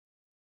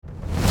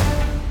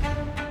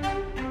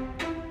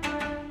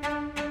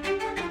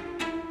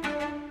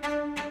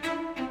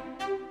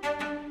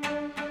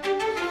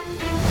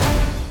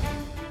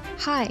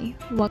Hi,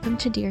 welcome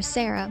to Dear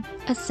Sarah,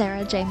 a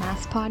Sarah J.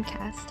 Maas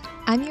podcast.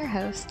 I'm your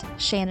host,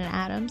 Shannon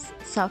Adams,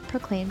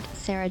 self-proclaimed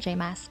Sarah J.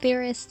 Maas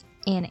theorist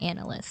and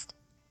analyst.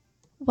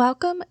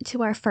 Welcome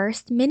to our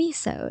first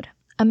mini-sode.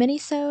 A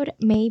mini-sode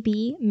may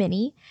be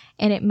mini,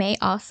 and it may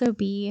also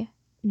be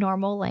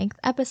normal length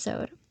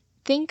episode.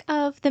 Think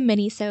of the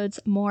mini-sodes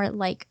more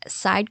like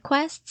side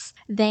quests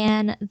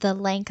than the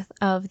length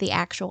of the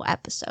actual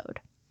episode.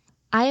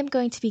 I am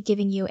going to be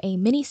giving you a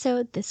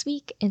mini-sode this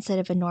week instead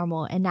of a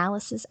normal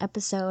analysis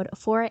episode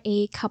for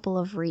a couple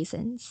of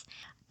reasons.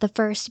 The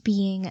first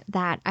being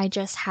that I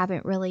just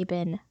haven't really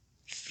been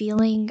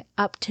feeling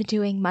up to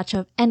doing much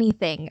of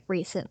anything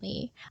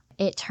recently.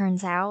 It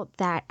turns out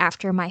that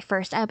after my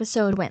first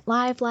episode went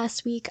live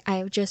last week,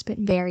 I've just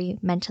been very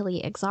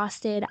mentally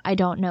exhausted. I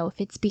don't know if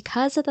it's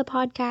because of the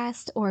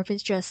podcast or if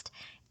it's just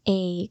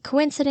a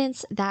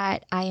coincidence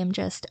that I am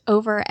just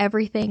over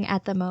everything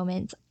at the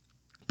moment.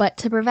 But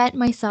to prevent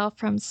myself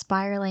from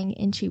spiraling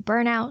into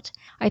burnout,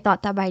 I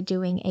thought that by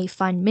doing a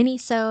fun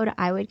mini-sode,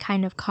 I would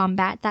kind of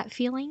combat that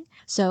feeling.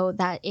 So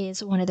that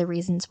is one of the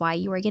reasons why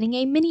you are getting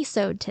a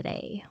mini-sode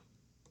today.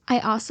 I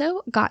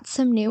also got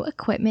some new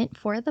equipment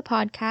for the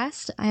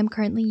podcast. I am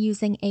currently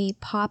using a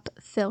pop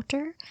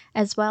filter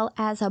as well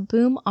as a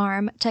boom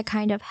arm to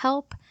kind of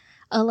help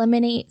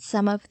eliminate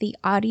some of the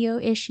audio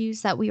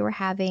issues that we were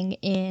having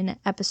in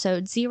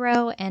episode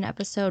 0 and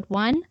episode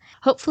 1.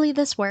 Hopefully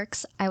this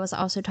works. I was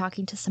also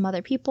talking to some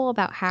other people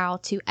about how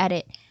to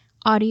edit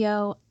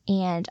audio,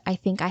 and I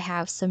think I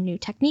have some new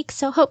techniques,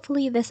 so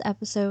hopefully this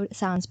episode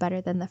sounds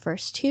better than the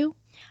first two.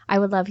 I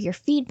would love your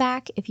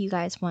feedback if you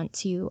guys want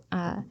to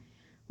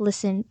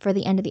listen for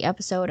the end of the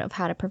episode of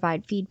how to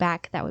provide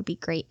feedback. That would be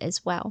great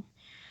as well.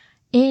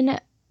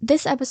 In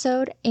this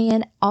episode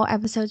and all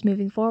episodes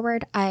moving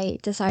forward, I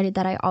decided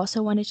that I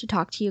also wanted to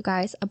talk to you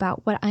guys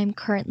about what I'm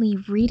currently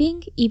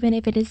reading, even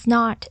if it is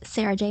not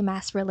Sarah J.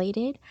 Maas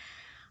related.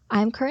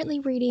 I'm currently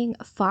reading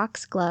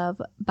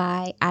Foxglove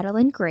by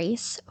Adeline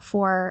Grace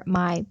for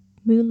my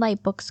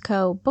Moonlight Books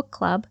Co. book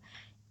club,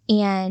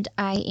 and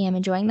I am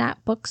enjoying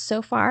that book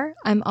so far.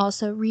 I'm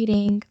also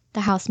reading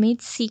The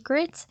Housemaid's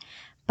Secret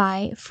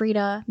by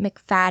Frida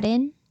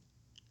McFadden.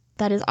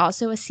 That is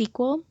also a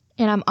sequel.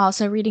 And I'm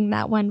also reading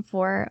that one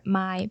for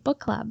my book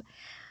club.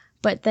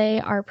 But they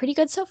are pretty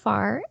good so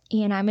far,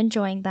 and I'm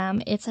enjoying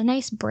them. It's a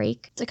nice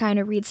break to kind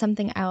of read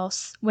something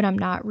else when I'm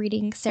not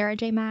reading Sarah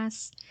J.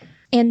 Maas.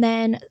 And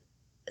then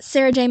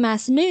Sarah J.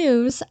 Maas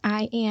news,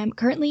 I am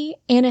currently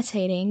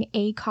annotating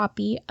a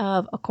copy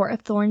of A Court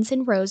of Thorns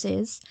and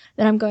Roses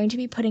that I'm going to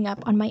be putting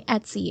up on my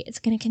Etsy. It's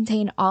going to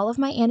contain all of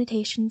my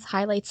annotations,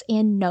 highlights,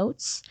 and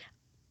notes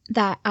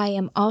that I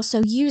am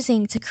also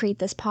using to create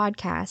this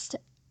podcast.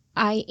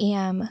 I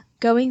am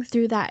going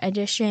through that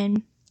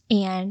edition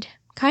and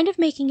kind of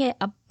making it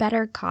a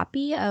better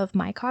copy of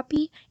my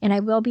copy, and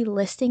I will be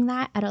listing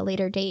that at a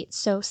later date,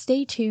 so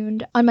stay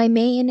tuned on my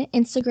main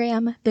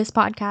Instagram, this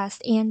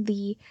podcast, and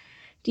the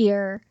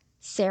Dear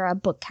Sarah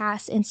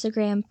Bookcast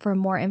Instagram for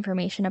more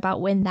information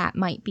about when that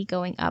might be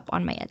going up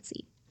on my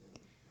Etsy.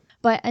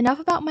 But enough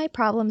about my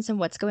problems and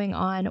what's going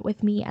on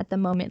with me at the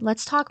moment.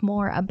 Let's talk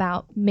more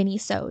about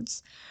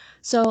mini-sodes.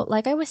 So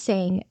like I was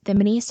saying, the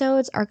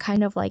mini-sodes are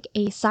kind of like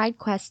a side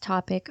quest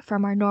topic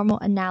from our normal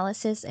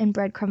analysis and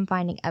breadcrumb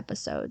finding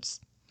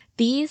episodes.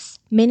 These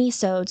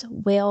mini-sodes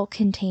will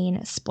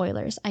contain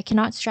spoilers. I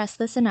cannot stress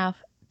this enough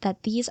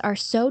that these are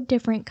so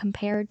different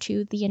compared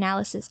to the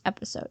analysis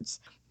episodes.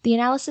 The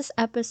analysis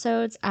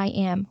episodes, I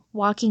am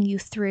walking you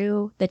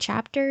through the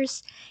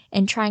chapters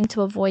and trying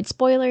to avoid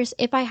spoilers.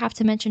 If I have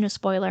to mention a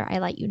spoiler, I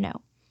let you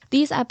know.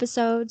 These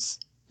episodes,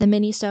 the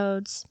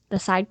mini-sodes, the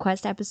side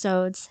quest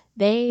episodes,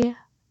 they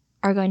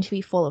are going to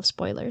be full of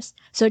spoilers.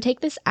 So take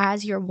this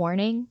as your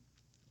warning.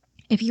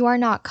 If you are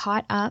not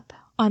caught up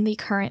on the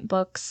current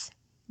books,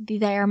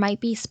 there might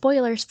be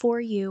spoilers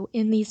for you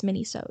in these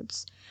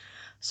mini-sodes.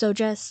 So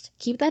just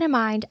keep that in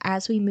mind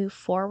as we move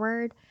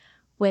forward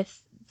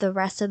with the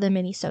rest of the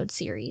mini-sode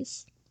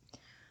series.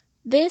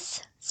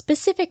 This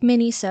specific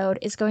mini-sode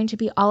is going to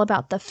be all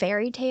about the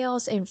fairy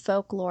tales and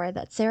folklore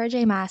that Sarah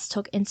J. Maas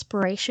took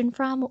inspiration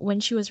from when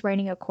she was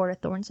writing A Court of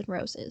Thorns and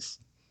Roses.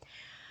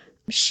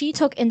 She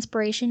took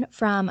inspiration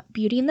from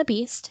Beauty and the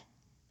Beast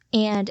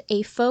and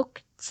a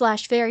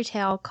folk/fairy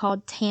tale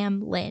called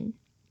Tam Lin.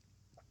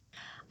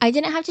 I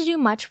didn't have to do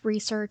much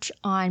research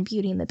on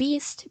Beauty and the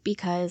Beast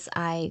because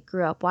I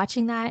grew up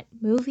watching that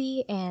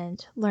movie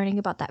and learning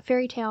about that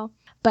fairy tale,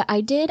 but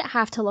I did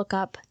have to look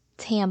up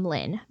Tam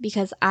Lin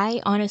because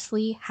I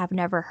honestly have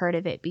never heard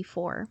of it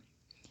before.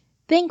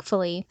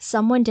 Thankfully,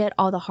 someone did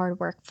all the hard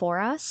work for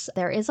us.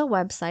 There is a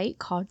website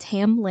called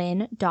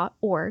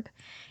tamlin.org,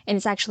 and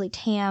it's actually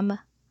tam-lin.org,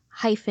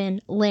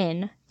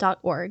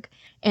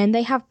 and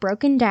they have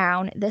broken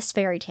down this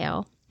fairy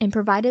tale and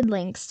provided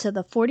links to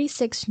the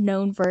 46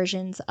 known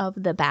versions of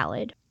the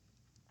ballad.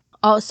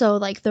 Also,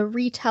 like the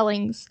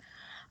retellings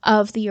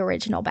of the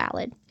original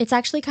ballad. It's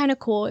actually kind of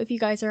cool. If you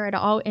guys are at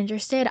all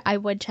interested, I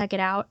would check it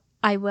out.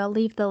 I will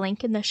leave the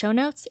link in the show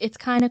notes. It's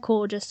kind of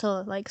cool just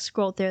to like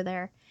scroll through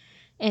there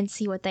and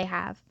see what they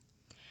have.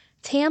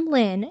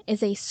 Tamlin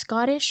is a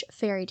Scottish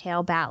fairy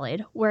tale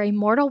ballad where a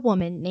mortal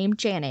woman named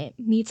Janet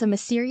meets a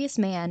mysterious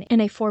man in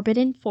a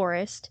forbidden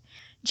forest.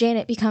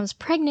 Janet becomes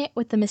pregnant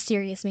with the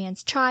mysterious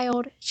man's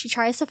child. She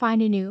tries to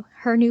find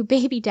her new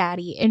baby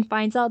daddy and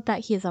finds out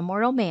that he is a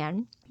mortal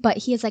man, but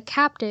he is a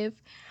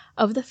captive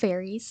of the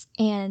fairies,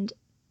 and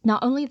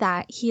not only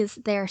that, he is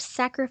their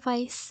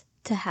sacrifice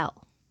to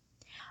hell.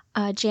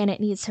 Janet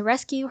needs to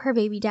rescue her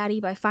baby daddy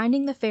by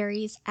finding the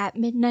fairies at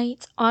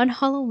midnight on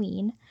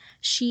Halloween.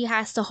 She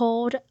has to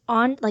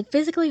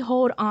physically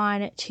hold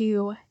on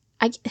to.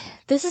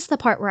 This is the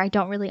part where I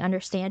don't really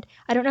understand.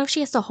 I don't know if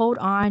she has to hold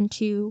on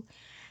to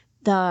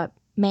the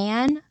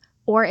man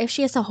or if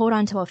she has to hold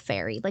on to a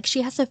fairy. Like,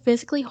 she has to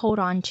physically hold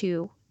on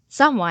to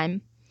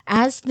someone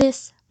as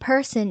this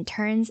person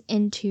turns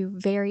into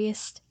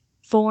various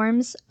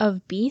forms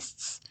of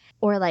beasts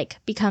or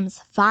becomes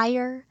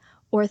fire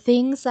or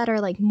things that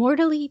are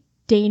mortally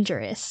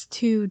dangerous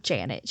to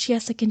Janet. She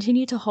has to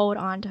continue to hold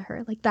on to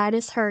her. That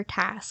is her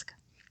task.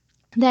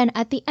 Then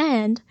at the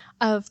end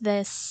of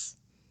this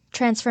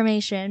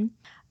transformation,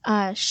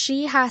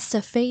 she has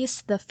to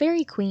face the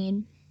Fairy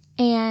Queen,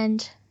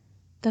 and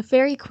the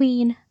Fairy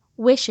Queen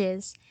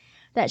wishes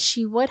that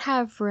she would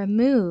have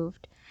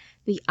removed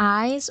the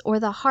eyes or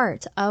the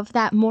heart of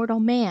that mortal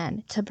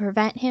man to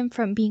prevent him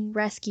from being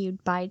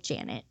rescued by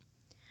Janet.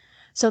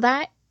 So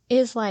that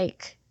is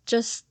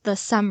just the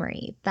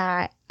summary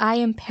that I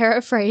am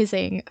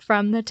paraphrasing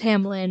from the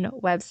Tamlin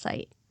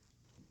website.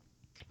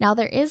 Now,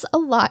 there is a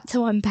lot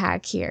to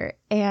unpack here,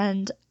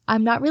 and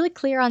I'm not really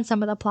clear on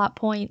some of the plot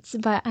points,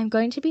 but I'm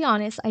going to be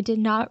honest, I did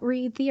not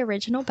read the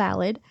original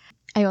ballad.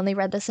 I only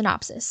read the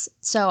synopsis,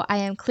 so I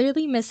am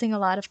clearly missing a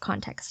lot of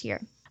context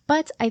here.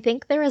 But I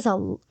think there is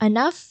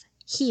enough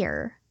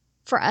here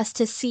for us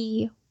to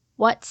see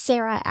what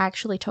Sarah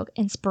actually took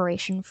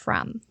inspiration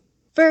from.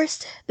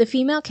 First, the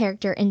female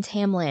character in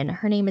Tamlin,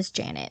 her name is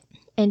Janet,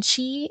 and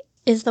she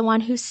is the one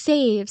who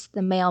saves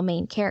the male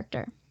main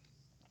character.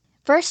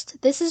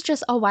 First, this is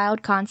just a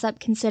wild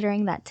concept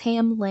considering that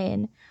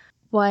Tamlin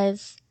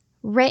was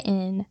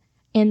written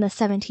in the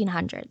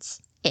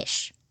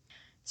 1700s-ish.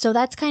 So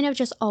that's kind of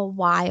just a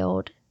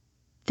wild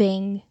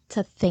thing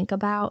to think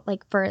about,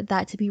 for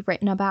that to be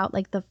written about,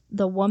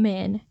 the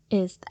woman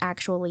is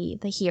actually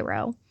the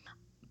hero.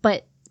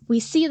 But we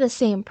see the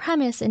same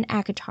premise in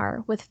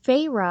ACOTAR with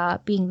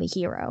Feyre being the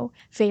hero.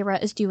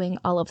 Feyre is doing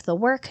all of the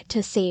work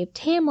to save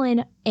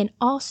Tamlin and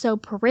also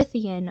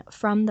Prythian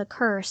from the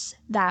curse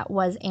that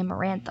was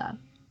Amarantha.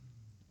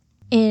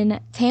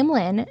 In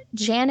Tamlin,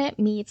 Janet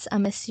meets a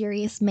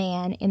mysterious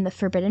man in the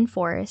Forbidden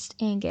Forest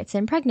and gets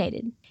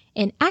impregnated.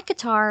 In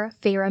ACOTAR,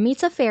 Feyre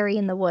meets a fairy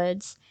in the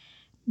woods,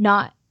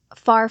 not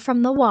far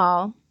from the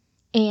wall,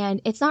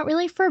 and it's not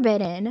really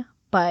forbidden,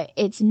 but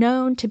it's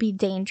known to be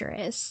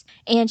dangerous.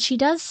 And she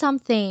does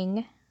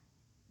something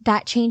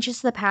that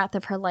changes the path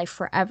of her life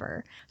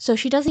forever. So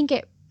she doesn't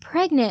get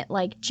pregnant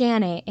like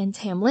Janet and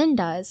Tamlin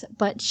does,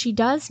 but she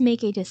does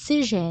make a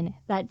decision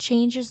that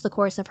changes the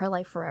course of her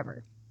life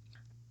forever.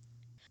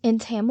 In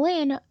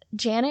Tamlin,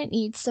 Janet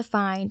needs to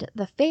find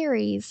the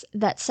fairies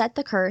that set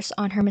the curse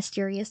on her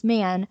mysterious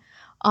man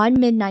on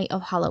midnight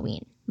of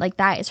Halloween.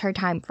 That is her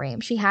time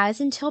frame. She has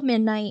until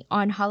midnight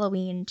on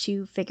Halloween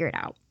to figure it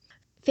out.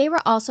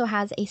 Feyre also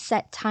has a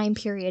set time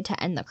period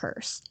to end the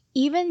curse.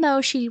 Even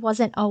though she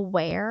wasn't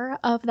aware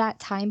of that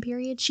time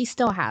period, she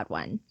still had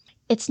one.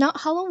 It's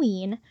not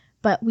Halloween,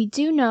 but we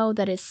do know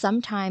that it's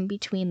sometime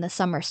between the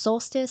summer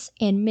solstice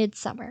and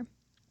midsummer.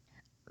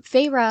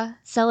 Feyre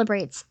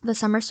celebrates the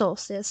summer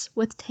solstice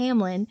with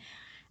Tamlin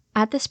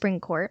at the spring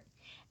court,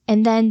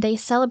 and then they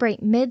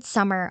celebrate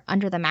midsummer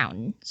under the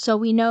mountain. So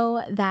we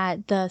know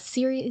that the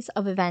series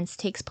of events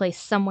takes place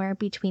somewhere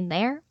between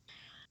there.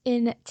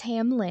 In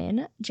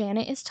Tamlin,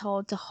 Janet is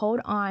told to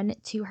hold on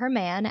to her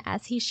man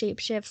as he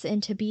shapeshifts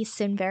into beasts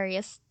and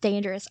various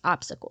dangerous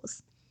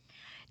obstacles.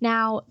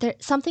 Now,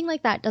 something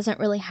like that doesn't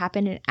really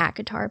happen in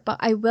ACOTAR, but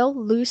I will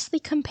loosely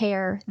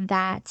compare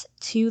that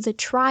to the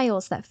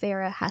trials that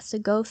Feyre has to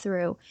go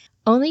through,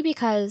 only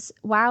because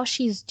while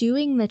she's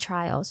doing the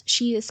trials,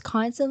 she is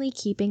constantly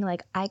keeping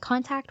eye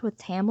contact with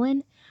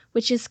Tamlin,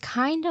 which is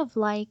kind of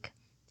like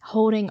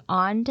holding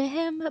on to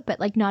him,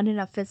 but not in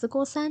a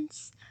physical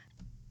sense.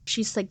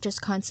 She's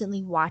just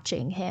constantly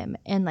watching him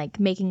and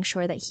making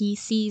sure that he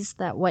sees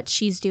that what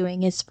she's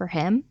doing is for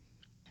him.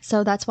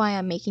 So that's why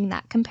I'm making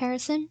that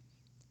comparison.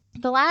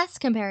 The last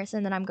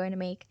comparison that I'm going to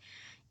make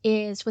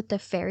is with the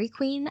Fairy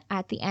Queen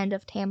at the end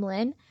of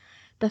Tamlin.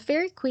 The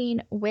Fairy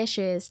Queen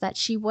wishes that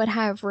she would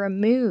have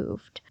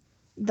removed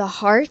the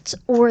heart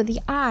or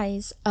the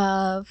eyes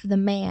of the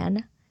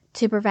man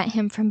to prevent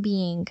him from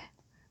being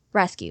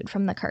rescued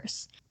from the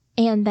curse.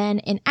 And then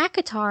in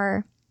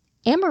ACOTAR,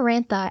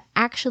 Amarantha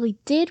actually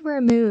did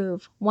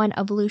remove one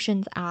of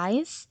Lucian's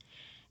eyes,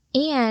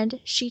 and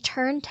she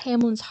turned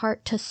Tamlin's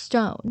heart to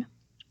stone.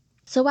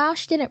 So while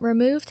she didn't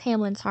remove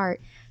Tamlin's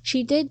heart,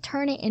 she did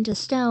turn it into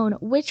stone,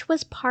 which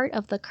was part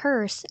of the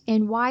curse,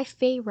 and why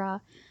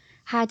Feyre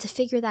had to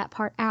figure that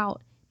part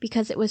out,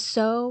 because it was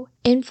so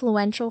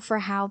influential for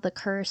how the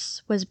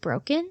curse was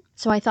broken.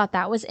 So I thought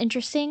that was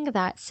interesting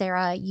that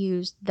Sarah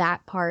used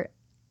that part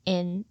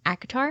in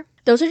ACOTAR.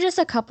 Those are just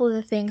a couple of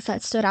the things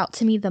that stood out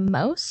to me the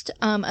most.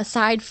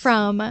 Aside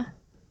from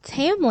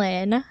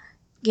Tamlin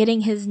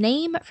getting his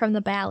name from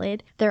the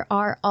ballad, there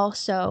are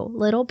also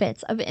little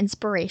bits of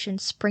inspiration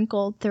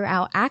sprinkled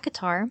throughout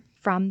ACOTAR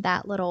from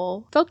that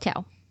little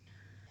folktale.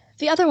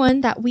 The other one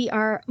that we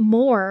are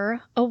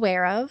more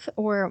aware of,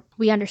 or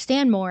we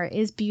understand more,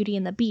 is Beauty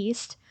and the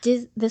Beast.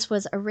 This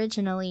was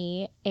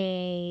originally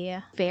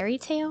a fairy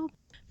tale.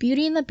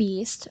 Beauty and the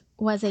Beast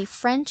was a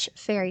French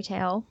fairy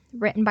tale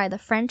written by the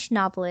French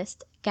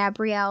novelist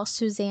Gabrielle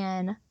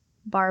Suzanne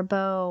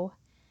Barbeau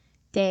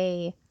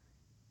de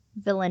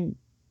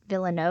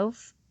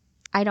Villeneuve.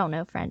 I don't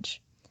know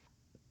French.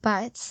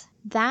 But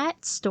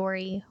that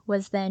story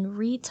was then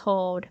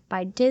retold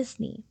by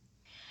Disney.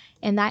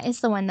 And that is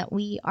the one that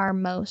we are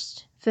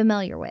most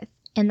familiar with.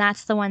 And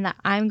that's the one that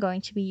I'm going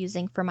to be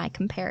using for my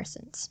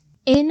comparisons.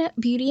 In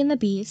Beauty and the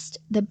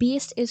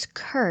Beast is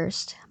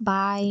cursed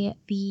by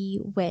the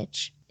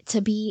witch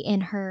to be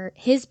in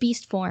his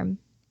beast form,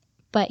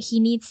 but he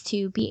needs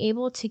to be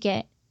able to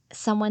get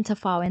someone to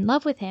fall in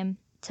love with him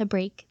to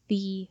break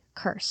the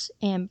curse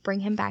and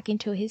bring him back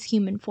into his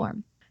human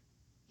form.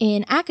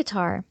 In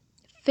ACOTAR,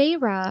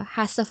 Feyre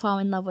has to fall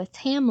in love with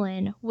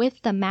Tamlin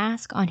with the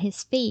mask on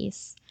his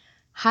face,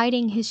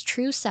 hiding his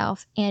true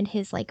self and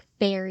his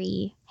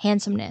fairy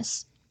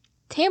handsomeness.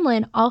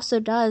 Tamlin also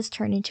does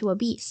turn into a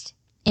beast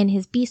in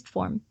his beast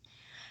form,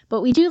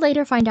 but we do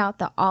later find out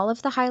that all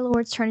of the High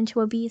Lords turn into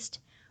a beast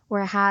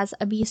or has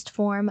a beast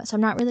form, so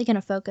I'm not really going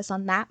to focus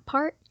on that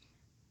part.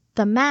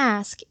 The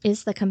mask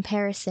is the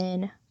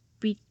comparison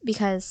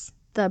because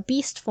the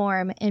beast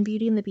form in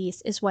Beauty and the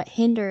Beast is what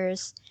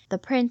hinders the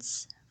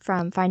prince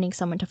from finding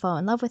someone to fall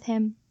in love with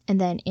him,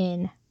 and then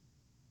in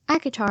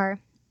ACOTAR,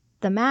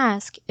 the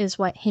mask is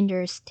what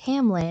hinders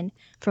Tamlin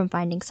from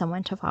finding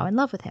someone to fall in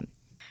love with him.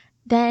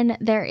 Then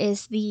there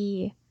is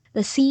the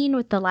scene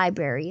with the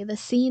library, the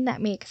scene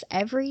that makes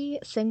every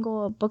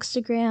single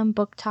bookstagram,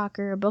 book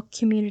talker, book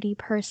community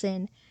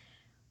person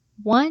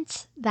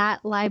want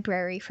that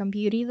library from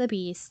Beauty and the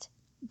Beast.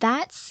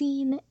 That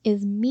scene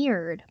is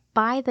mirrored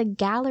by the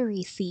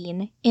gallery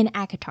scene in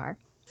ACOTAR.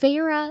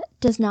 Feyre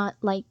does not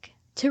like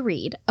to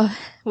read,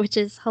 which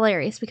is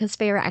hilarious because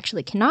Feyre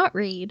actually cannot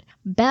read.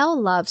 Belle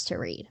loves to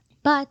read.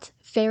 But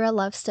Feyre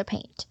loves to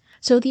paint.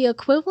 So the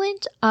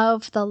equivalent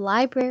of the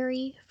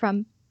library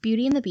from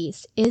Beauty and the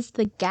Beast is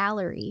the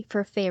gallery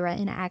for Feyre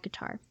in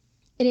ACOTAR.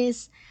 It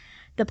is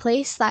the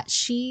place that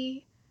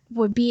she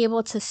would be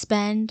able to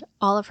spend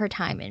all of her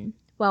time in.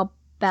 While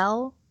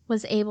Belle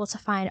was able to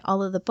find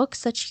all of the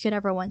books that she could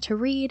ever want to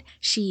read,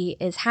 she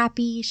is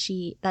happy.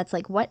 That's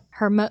what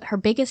her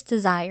biggest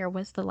desire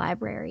was, the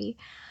library.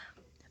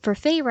 For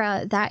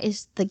Feyre, that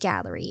is the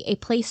gallery, a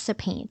place to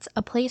paint,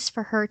 a place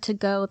for her to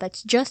go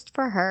that's just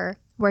for her,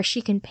 where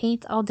she can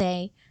paint all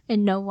day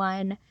and no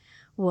one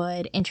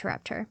would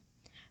interrupt her.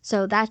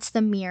 So that's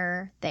the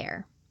mirror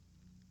there.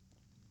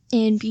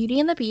 In Beauty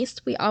and the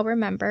Beast, we all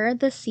remember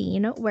the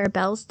scene where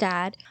Belle's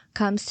dad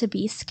comes to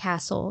Beast's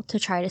castle to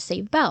try to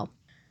save Belle.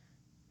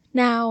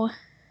 Now,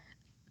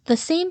 the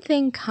same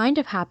thing kind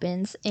of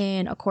happens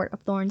in A Court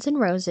of Thorns and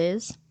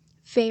Roses.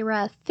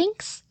 Feyre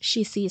thinks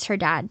she sees her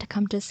dad to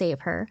come to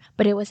save her,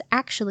 but it was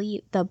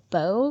actually the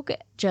Bogue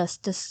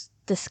just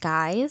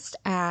disguised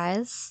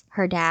as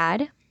her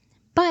dad.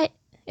 But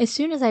as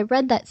soon as I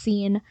read that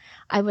scene,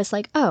 I was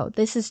like, oh,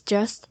 this is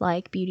just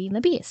like Beauty and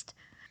the Beast.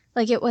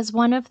 It was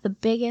one of the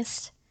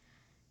biggest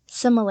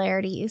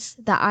similarities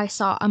that I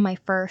saw on my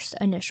first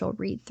initial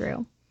read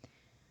through.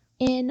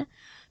 In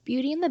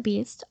Beauty and the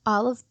Beast,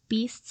 all of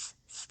Beast's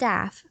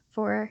staff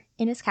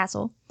in his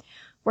castle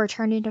were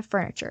turned into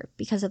furniture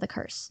because of the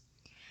curse.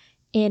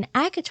 In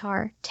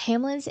ACOTAR,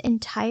 Tamlin's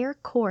entire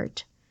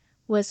court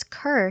was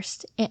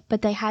cursed,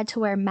 but they had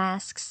to wear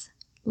masks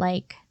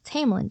like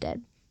Tamlin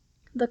did.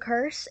 The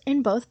curse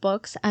in both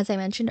books, as I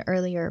mentioned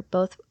earlier,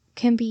 both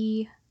can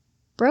be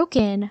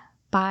broken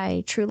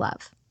by true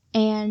love.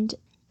 And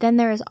then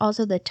there is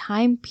also the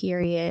time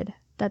period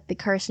that the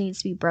curse needs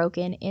to be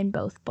broken in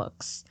both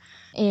books.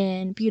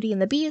 In Beauty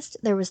and the Beast,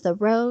 there was the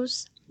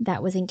rose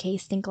that was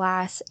encased in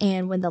glass,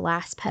 and when the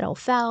last petal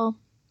fell,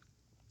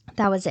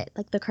 that was it.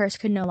 The curse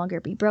could no longer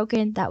be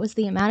broken. That was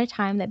the amount of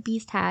time that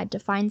Beast had to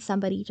find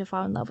somebody to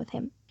fall in love with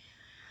him.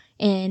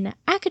 In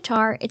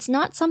ACOTAR, it's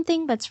not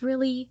something that's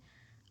really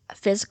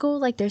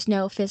physical. There's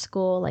no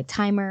physical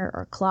timer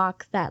or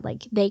clock that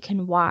they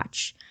can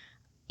watch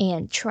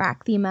and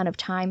track the amount of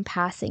time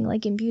passing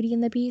in Beauty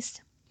and the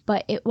Beast.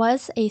 But it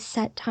was a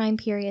set time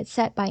period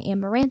set by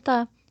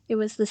Amarantha. It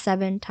was the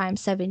 7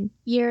 times 7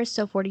 years,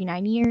 so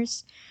 49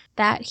 years,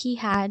 that he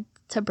had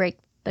to break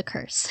the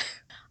curse.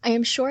 I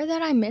am sure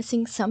that I'm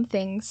missing some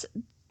things,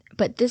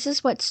 but this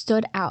is what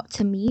stood out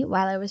to me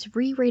while I was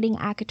rereading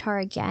ACOTAR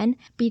again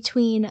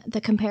between the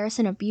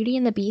comparison of Beauty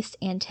and the Beast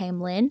and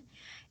Tamlin.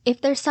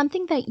 If there's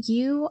something that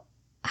you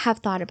have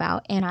thought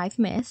about and I've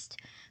missed,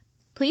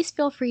 please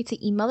feel free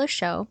to email the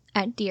show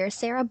at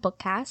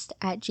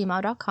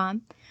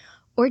dearsarahbookcast@gmail.com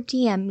or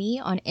DM me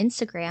on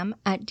Instagram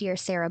at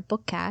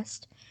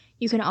dearsarahbookcast.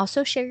 You can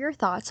also share your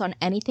thoughts on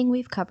anything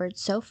we've covered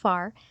so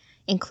far,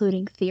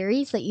 including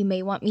theories that you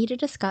may want me to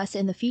discuss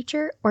in the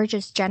future or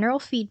just general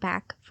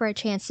feedback for a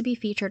chance to be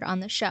featured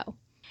on the show.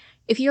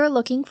 If you are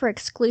looking for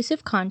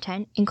exclusive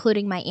content,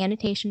 including my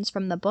annotations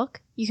from the book,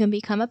 you can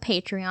become a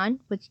Patreon,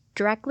 which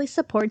directly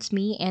supports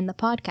me and the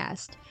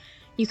podcast.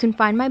 You can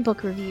find my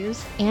book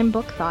reviews and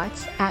book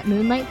thoughts at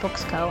Moonlight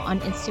Books Co. on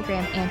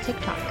Instagram and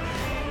TikTok.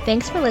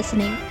 Thanks for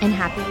listening and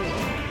happy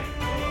reading.